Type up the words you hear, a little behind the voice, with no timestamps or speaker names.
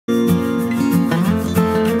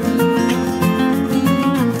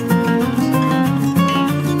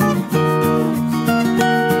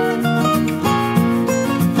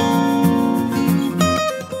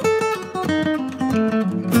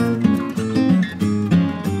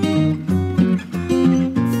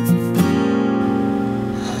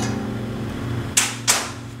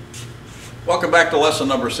Welcome back to lesson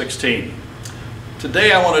number 16.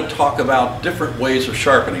 Today I want to talk about different ways of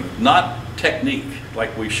sharpening, not technique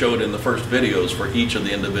like we showed in the first videos for each of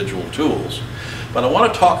the individual tools, but I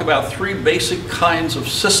want to talk about three basic kinds of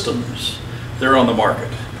systems that are on the market,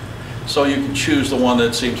 so you can choose the one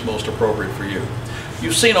that seems most appropriate for you.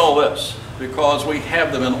 You've seen all this because we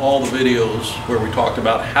have them in all the videos where we talked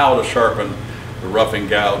about how to sharpen the roughing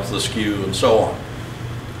gouge, the skew, and so on.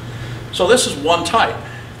 So this is one type.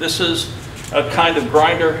 This is a kind of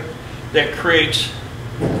grinder that creates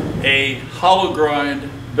a hollow grind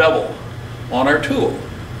bevel on our tool.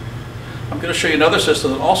 I'm going to show you another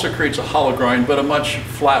system that also creates a hollow grind, but a much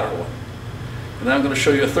flatter one. And then I'm going to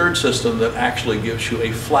show you a third system that actually gives you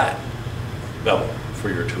a flat bevel for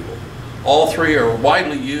your tool. All three are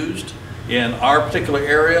widely used in our particular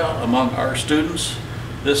area among our students.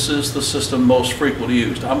 This is the system most frequently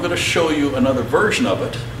used. I'm going to show you another version of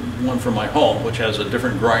it, one from my home, which has a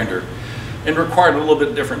different grinder and required a little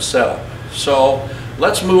bit different setup. So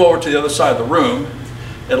let's move over to the other side of the room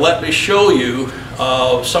and let me show you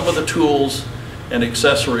some of the tools and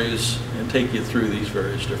accessories and take you through these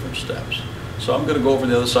various different steps. So I'm going to go over to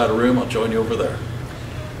the other side of the room. I'll join you over there.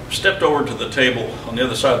 I've stepped over to the table on the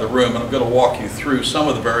other side of the room and I'm going to walk you through some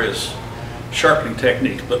of the various sharpening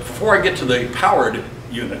techniques. But before I get to the powered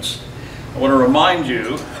units, I want to remind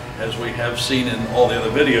you, as we have seen in all the other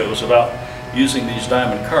videos, about using these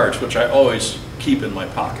diamond cards, which I always keep in my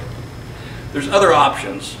pocket. There's other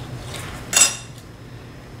options.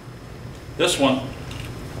 This one,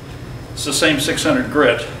 it's the same 600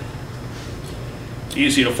 grit,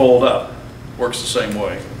 easy to fold up, works the same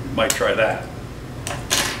way. You might try that.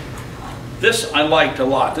 This I liked a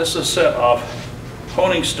lot. This is a set of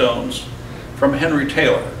honing stones from Henry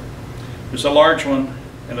Taylor. There's a large one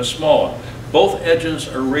and a small one. Both edges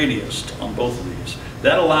are radiused on both of these.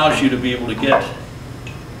 That allows you to be able to get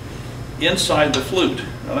inside the flute.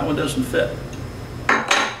 Now that one doesn't fit,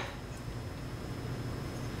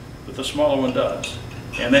 but the smaller one does.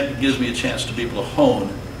 And that gives me a chance to be able to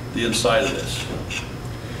hone the inside of this.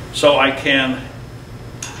 So I can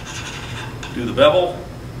do the bevel,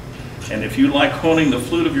 and if you like honing the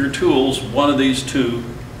flute of your tools, one of these two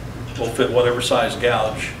will fit whatever size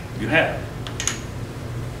gouge you have.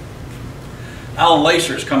 Alan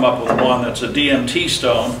Lacer's come up with one that's a DMT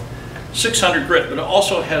stone, 600 grit, but it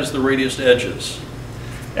also has the radiused edges.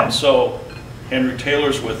 And so Henry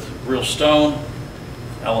Taylor's with real stone,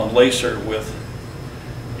 Alan Lacer with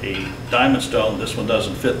a diamond stone. This one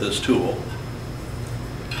doesn't fit this tool,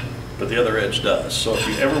 but the other edge does. So if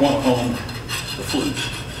you ever want to hone the flute,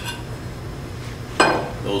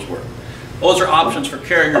 those work. Those are options for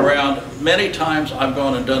carrying around. Many times I've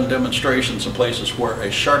gone and done demonstrations in places where a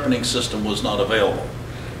sharpening system was not available.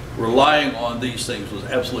 Relying on these things was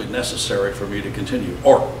absolutely necessary for me to continue,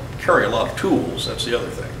 or carry a lot of tools, that's the other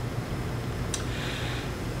thing.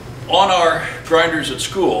 On our grinders at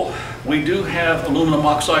school, we do have aluminum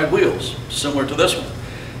oxide wheels, similar to this one.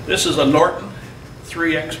 This is a Norton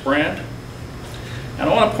 3X brand, and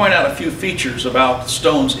I want to point out a few features about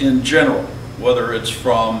stones in general, whether it's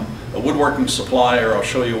from a woodworking supply, or I'll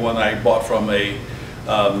show you one I bought from a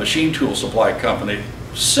machine tool supply company,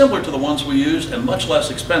 similar to the ones we used and much less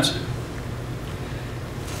expensive.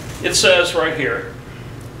 It says right here,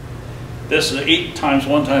 this is 8 times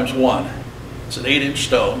 1 times 1. It's an 8-inch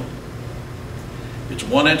stone. It's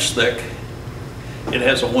 1 inch thick. It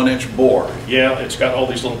has a 1-inch bore. Yeah, it's got all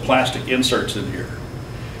these little plastic inserts in here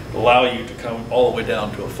that allow you to come all the way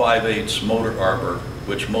down to a 5/8 motor arbor,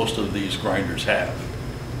 which most of these grinders have.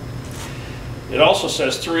 It also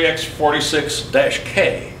says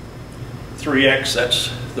 3X46-K. 3X, that's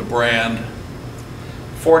the brand.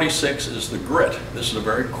 46 is the grit. This is a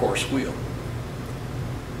very coarse wheel.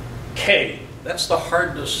 K, that's the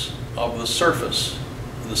hardness of the surface,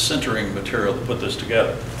 the sintering material that put this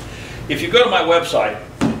together. If you go to my website,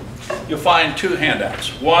 you'll find 2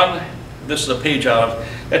 handouts. One, this is a page out of,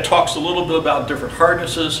 that talks a little bit about different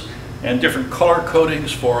hardnesses and different color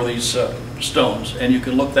coatings for these stones, and you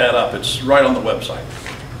can look that up. It's right on the website.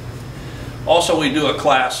 Also, we do a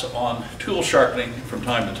class on tool sharpening from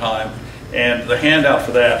time to time, and the handout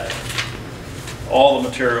for that, all the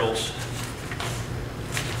materials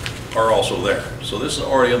are also there. So this is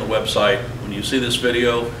already on the website. When you see this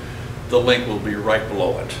video, the link will be right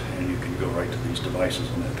below it, and you can go right to these devices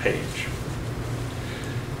on that page.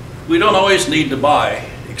 We don't always need to buy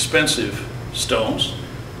expensive stones.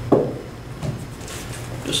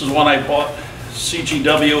 This is one I bought.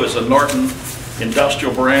 CGW is a Norton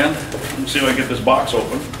industrial brand. Let me see if I can get this box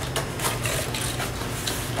open.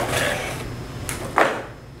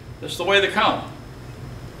 This is the way they come.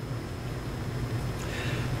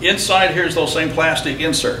 Inside here's those same plastic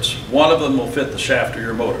inserts. One of them will fit the shaft of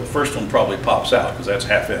your motor. The first one probably pops out because that's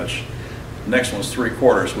 1/2 inch. The next one's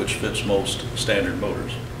 3/4, which fits most standard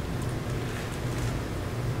motors.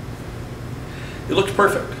 It looks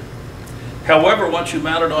perfect. However, once you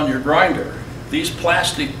mount it on your grinder, these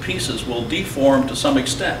plastic pieces will deform to some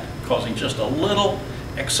extent, causing just a little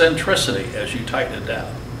eccentricity as you tighten it down.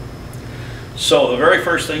 So the very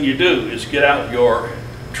first thing you do is get out your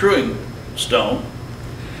truing stone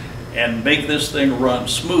and make this thing run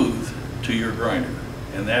smooth to your grinder.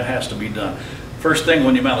 And that has to be done. First thing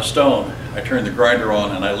when you mount a stone, I turn the grinder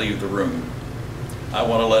on and I leave the room. I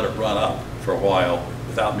want to let it run up for a while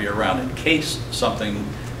without me around in case something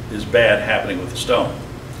is bad happening with the stone.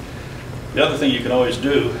 The other thing you can always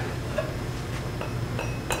do,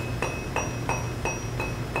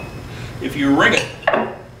 if you ring it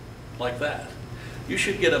like that, you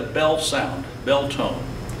should get a bell sound, bell tone,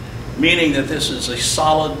 meaning that this is a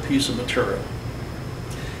solid piece of material.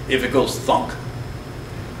 If it goes thunk,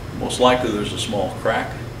 most likely there's a small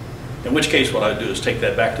crack, in which case what I do is take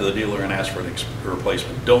that back to the dealer and ask for a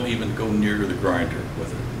replacement. Don't even go near the grinder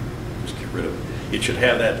with it. Just get rid of it. It should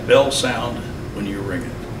have that bell sound when you ring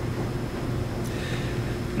it.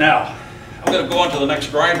 Now, I'm going to go on to the next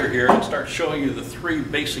grinder here and start showing you the 3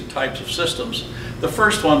 basic types of systems. The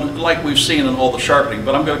first one, like we've seen in all the sharpening,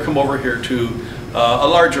 but I'm going to come over here to a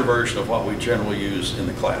larger version of what we generally use in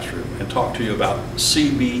the classroom and talk to you about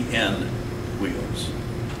CBN wheels.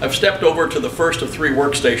 I've stepped over to the first of 3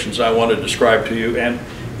 workstations I want to describe to you, and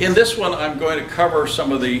in this one I'm going to cover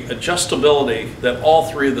some of the adjustability that all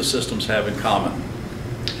 3 of the systems have in common.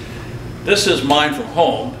 This is mine from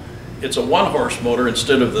home. It's a 1-horse motor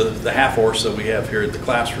instead of the 1/2 horse that we have here at the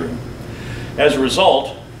classroom. As a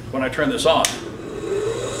result, when I turn this on,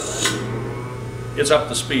 it's up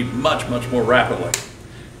to speed much more rapidly.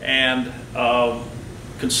 And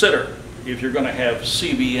consider, if you're going to have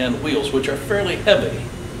CBN wheels, which are fairly heavy,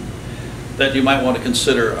 that you might want to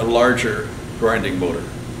consider a larger grinding motor.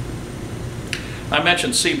 I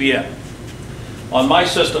mentioned CBN. On my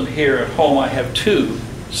system here at home, I have 2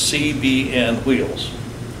 CBN wheels.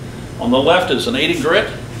 On the left is an 80 grit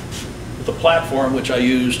with a platform which I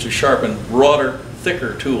use to sharpen broader,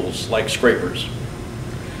 thicker tools like scrapers.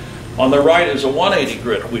 On the right is a 180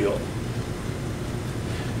 grit wheel,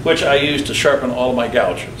 which I use to sharpen all of my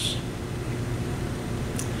gouges.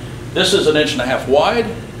 This is 1.5 inches wide.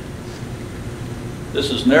 This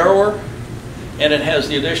is narrower, and it has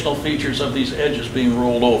the additional features of these edges being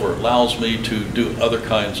rolled over. It allows me to do other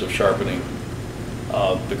kinds of sharpening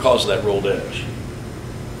because of that rolled edge.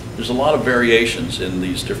 There's a lot of variations in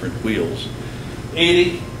these different wheels.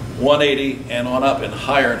 80, 180, and on up in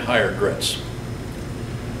higher and higher grits.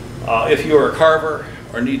 If you're a carver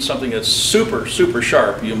or need something that's super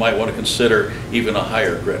sharp, you might want to consider even a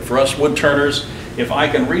higher grit. For us wood turners, if I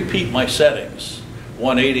can repeat my settings,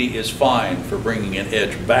 180 is fine for bringing an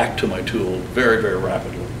edge back to my tool very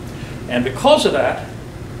rapidly. And because of that,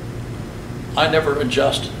 I never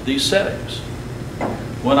adjust these settings.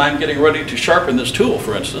 When I'm getting ready to sharpen this tool,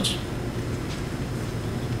 for instance,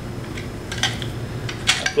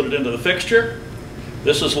 I put it into the fixture.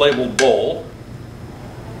 This is labeled bowl,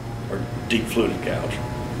 or deep fluted gouge.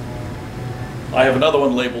 I have another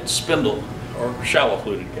one labeled spindle, or shallow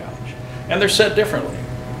fluted gouge. And they're set differently.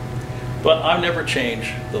 But I've never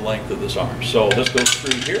changed the length of this arm. So this goes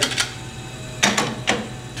through here.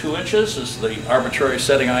 2 inches is the arbitrary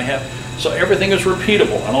setting I have. So everything is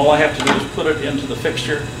repeatable, and all I have to do is put it into the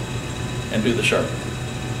fixture and do the sharpening.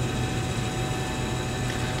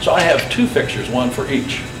 So I have 2 fixtures, one for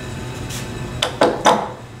each.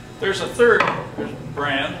 There's a third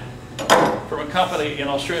brand from a company in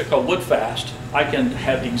Australia called Woodfast. I can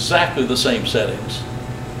have exactly the same settings.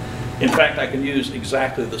 In fact, I can use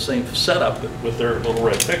exactly the same setup with their little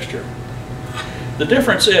red fixture. The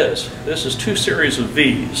difference is, this is 2 series of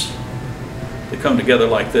V's that come together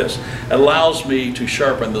like this. It allows me to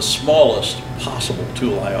sharpen the smallest possible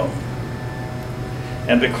tool I own.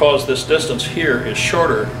 And because this distance here is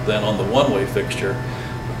shorter than on the one-way fixture,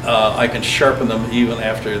 I can sharpen them even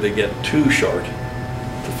after they get too short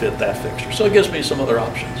to fit that fixture. So it gives me some other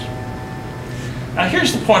options. Now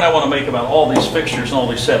here's the point I want to make about all these fixtures and all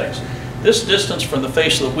these settings. This distance from the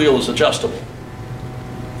face of the wheel is adjustable.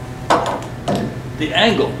 The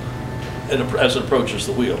angle as it approaches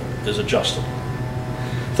the wheel is adjustable.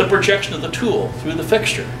 The projection of the tool through the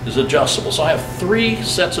fixture is adjustable. So I have 3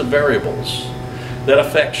 sets of variables that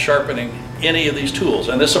affect sharpening any of these tools.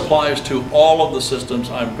 And this applies to all of the systems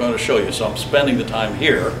I'm going to show you. So I'm spending the time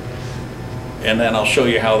here, and then I'll show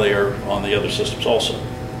you how they are on the other systems also.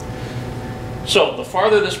 So the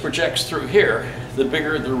farther this projects through here, the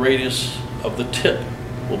bigger the radius of the tip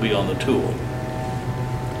will be on the tool.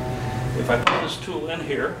 If I put this tool in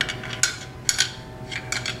here,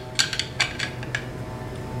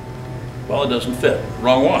 well, it doesn't fit.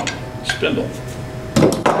 Wrong one. Spindle.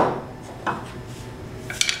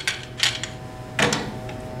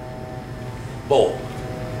 Bowl.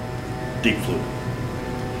 Deep flute.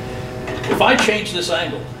 If I change this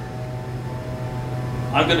angle,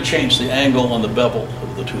 I'm going to change the angle on the bevel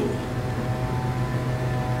of the tool.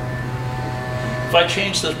 If I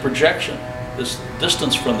change this projection, this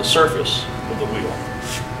distance from the surface of the wheel,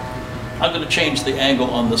 I'm going to change the angle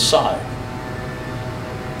on the side.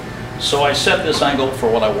 So I set this angle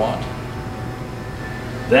for what I want.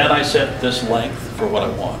 Then I set this length for what I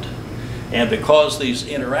want. And because these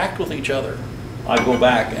interact with each other, I go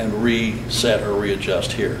back and reset or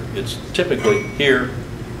readjust here. It's typically here,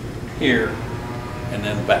 here, and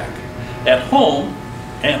then back. At home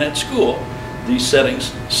and at school, these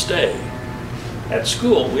settings stay. At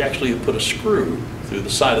school, we actually put a screw through the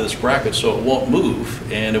side of this bracket so it won't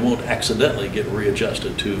move and it won't accidentally get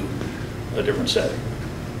readjusted to a different setting.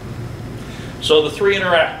 So the three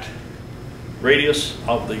interact. Radius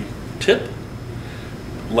of the tip,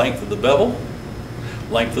 length of the bevel,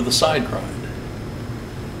 length of the side grind.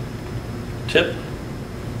 Tip,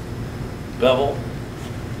 bevel,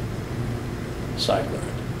 side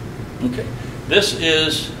grind. Okay, this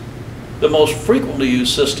is the most frequently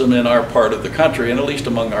used system in our part of the country, and at least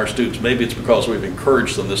among our students. Maybe it's because we've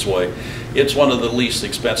encouraged them this way. It's one of the least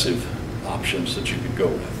expensive options that you could go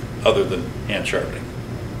with, other than hand sharpening.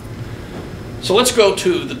 So let's go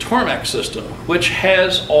to the Tormac system, which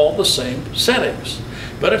has all the same settings,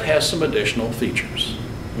 but it has some additional features.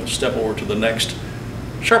 We'll step over to the next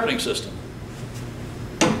sharpening system.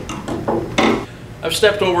 I've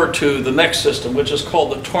stepped over to the next system, which is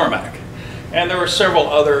called the Tormac. And there are several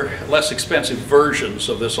other less expensive versions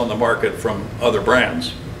of this on the market from other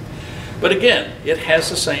brands. But again, it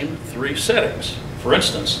has the same three settings. For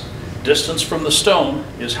instance, distance from the stone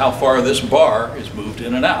is how far this bar is moved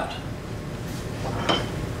in and out.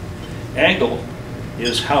 Angle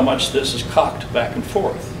is how much this is cocked back and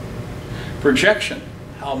forth. Projection,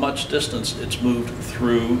 how much distance it's moved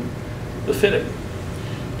through the fitting.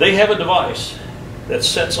 They have a device that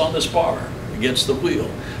sets on this bar against the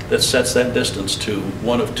wheel that sets that distance to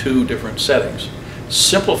one of two different settings,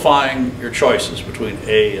 simplifying your choices between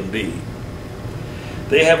A and B.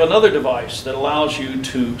 They have another device that allows you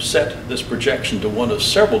to set this projection to one of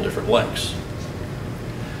several different lengths.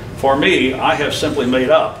 For me, I have simply made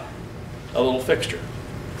up a little fixture.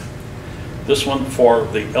 This one for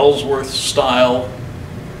the Ellsworth style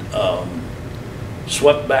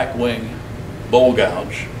swept back wing bowl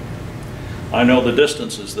gouge. I know the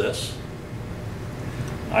distance is this.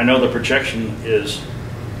 I know the projection is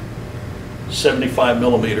 75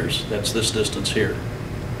 millimeters. That's this distance here.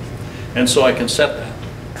 And so I can set that.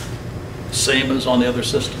 Same as on the other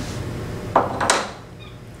system.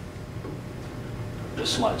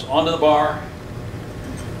 This slides onto the bar,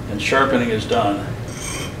 and sharpening is done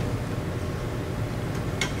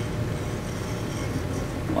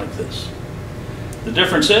like this. The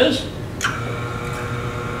difference is,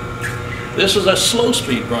 this is a slow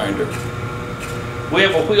speed grinder. We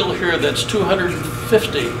have a wheel here that's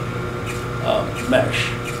 250 mesh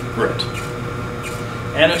grit.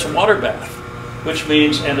 And it's a water bath, which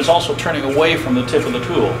means, and it's also turning away from the tip of the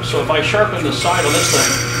tool. So if I sharpen the side of this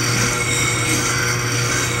thing,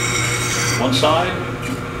 one side,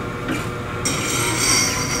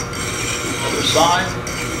 other side,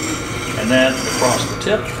 and then across the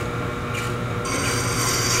tip.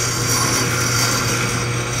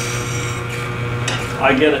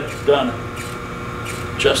 I get it done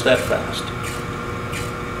just that fast.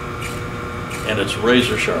 And it's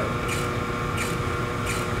razor sharp.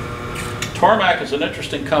 Tormac is an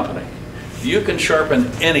interesting company. You can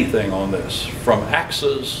sharpen anything on this, from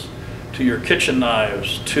axes to your kitchen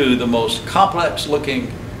knives to the most complex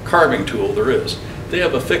looking carving tool there is. They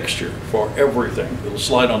have a fixture for everything. It'll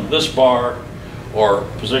slide on this bar or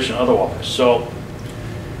position otherwise. So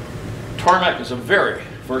Tormac is a very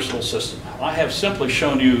versatile system. I have simply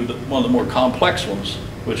shown you one of the more complex ones,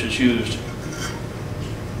 which is used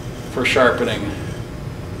for sharpening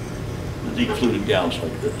the deep fluted gouge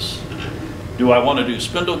like this. Do I want to do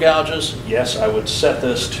spindle gouges? Yes, I would set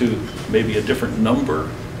this to maybe a different number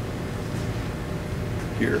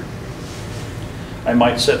here. I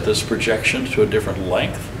might set this projection to a different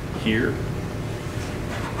length here.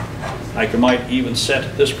 I might even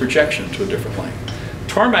set this projection to a different length.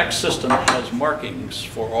 Tormac's system has markings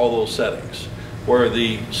for all those settings, where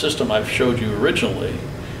the system I've showed you originally,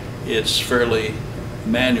 it's fairly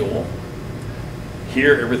manual.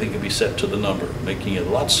 Here, everything can be set to the number, making it a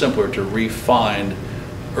lot simpler to refine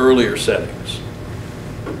earlier settings.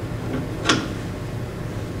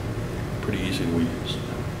 Pretty easy to use.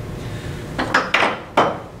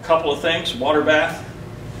 Couple of things. Water bath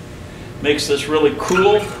makes this really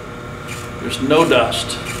cool. There's no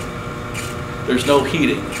dust. There's no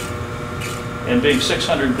heating. And being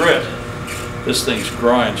 600 grit, this thing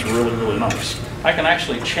grinds really, really nice. I can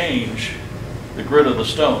actually change the grit of the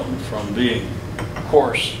stone from being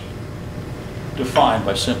coarse to fine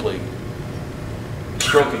by simply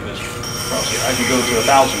stroking this across here. I can go to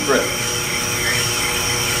 1,000 grit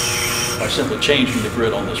by simply changing the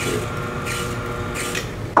grit on this wheel.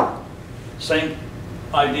 Same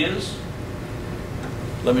ideas.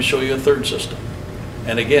 Let me show you a third system.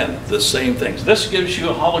 And again, the same things. This gives you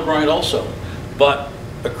a hollow grind also, but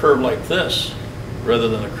a curve like this rather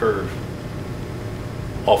than a curve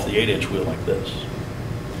off the 8-inch wheel like this.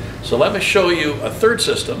 So let me show you a third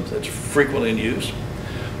system that's frequently in use.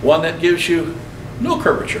 One that gives you no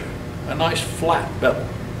curvature, a nice flat bevel.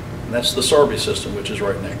 And that's the Sharpening system, which is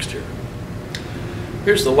right next here.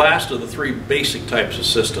 Here's the last of the three basic types of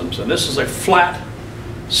systems. And this is a flat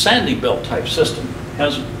sanding belt type system. It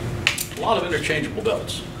has a lot of interchangeable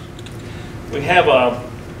belts. We have a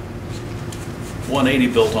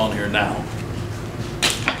 180 built on here now.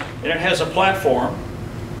 And it has a platform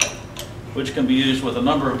which can be used with a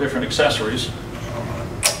number of different accessories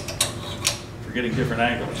for getting different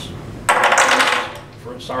angles.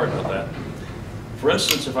 Sorry about that. For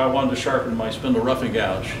instance, if I wanted to sharpen my spindle roughing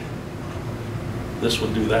gouge, this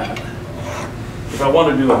would do that. If I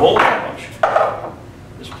want to do a bolt gouge,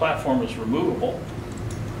 this platform is removable.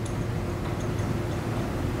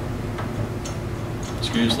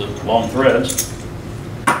 Excuse the long threads.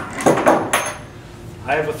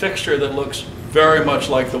 I have a fixture that looks very much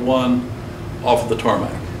like the one off of the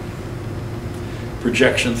tarmac.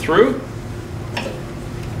 Projection through,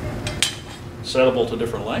 settable to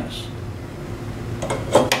different lengths.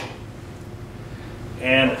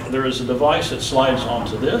 And there is a device that slides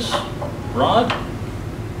onto this rod.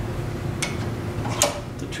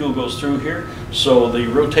 The tool goes through here. So the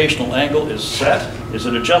rotational angle is set. Is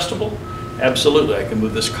it adjustable? Absolutely. I can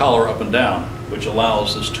move this collar up and down, which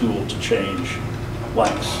allows this tool to change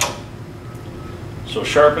lengths. So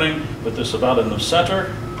sharpening, put this about in the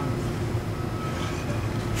center.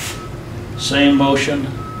 Same motion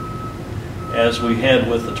as we had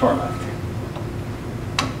with the tarmac.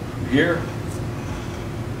 From here,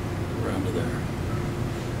 around to there.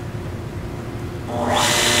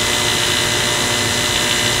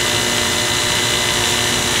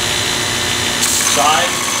 Side,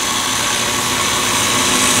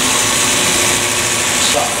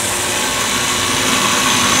 side.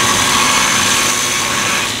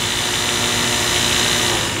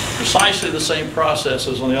 Precisely the same process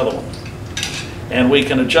as on the other one. And we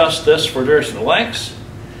can adjust this for different lengths.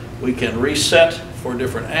 We can reset for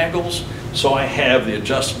different angles. So I have the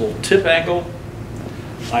adjustable tip angle.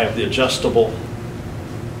 I have the adjustable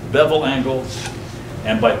bevel angle.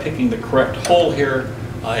 And by picking the correct hole here,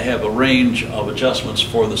 I have a range of adjustments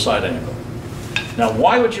for the side angle. Now,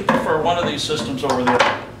 why would you prefer one of these systems over the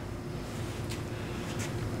other?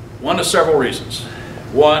 One of several reasons.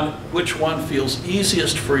 One, which one feels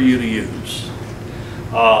easiest for you to use?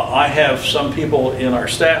 I have some people in our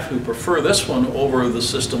staff who prefer this one over the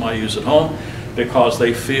system I use at home because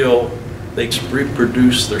they feel they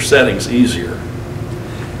reproduce their settings easier.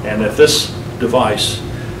 And if this device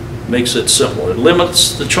makes it simple, it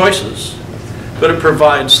limits the choices, but it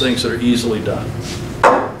provides things that are easily done.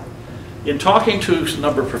 In talking to a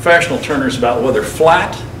number of professional turners about whether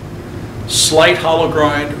flat, slight hollow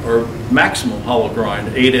grind, or maximum hollow grind,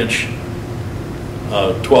 8-inch,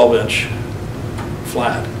 12-inch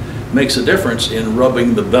flat, makes a difference in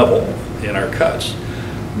rubbing the bevel in our cuts.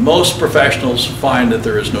 Most professionals find that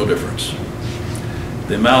there is no difference.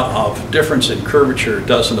 The amount of difference in curvature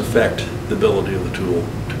doesn't affect the ability of the tool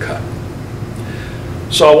to cut.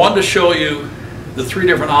 So I wanted to show you the three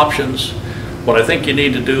different options. What I think you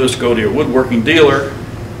need to do is go to your woodworking dealer,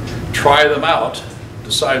 try them out,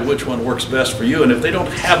 decide which one works best for you, and if they don't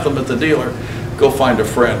have them at the dealer, go find a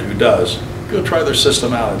friend who does. Go try their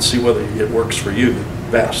system out and see whether it works for you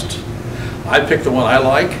best. I picked the one I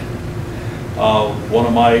like. One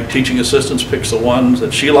of my teaching assistants picks the one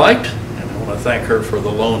that she liked, and I want to thank her for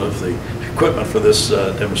the loan of the equipment for this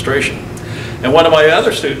demonstration. And one of my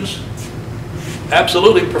other students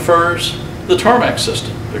absolutely prefers the tarmac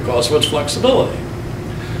system because of its flexibility.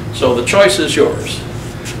 So the choice is yours.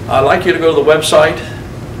 I'd like you to go to the website,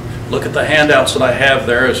 look at the handouts that I have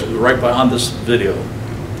there, it's right behind this video.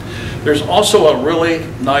 There's also a really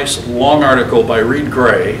nice long article by Reed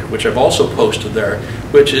Gray, which I've also posted there,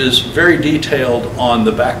 which is very detailed on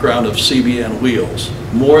the background of CBN wheels,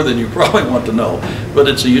 more than you probably want to know, but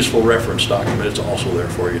it's a useful reference document. It's also there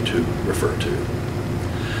for you to refer to.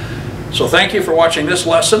 So thank you for watching this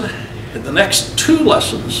lesson. The next 2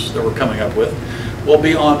 lessons that we're coming up with will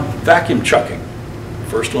be on vacuum chucking.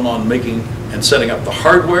 First one on making and setting up the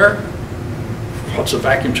hardware. What's a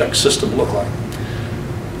vacuum chuck system look like?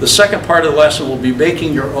 The second part of the lesson will be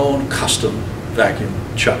making your own custom vacuum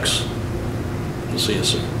chucks. We'll see you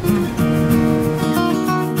soon.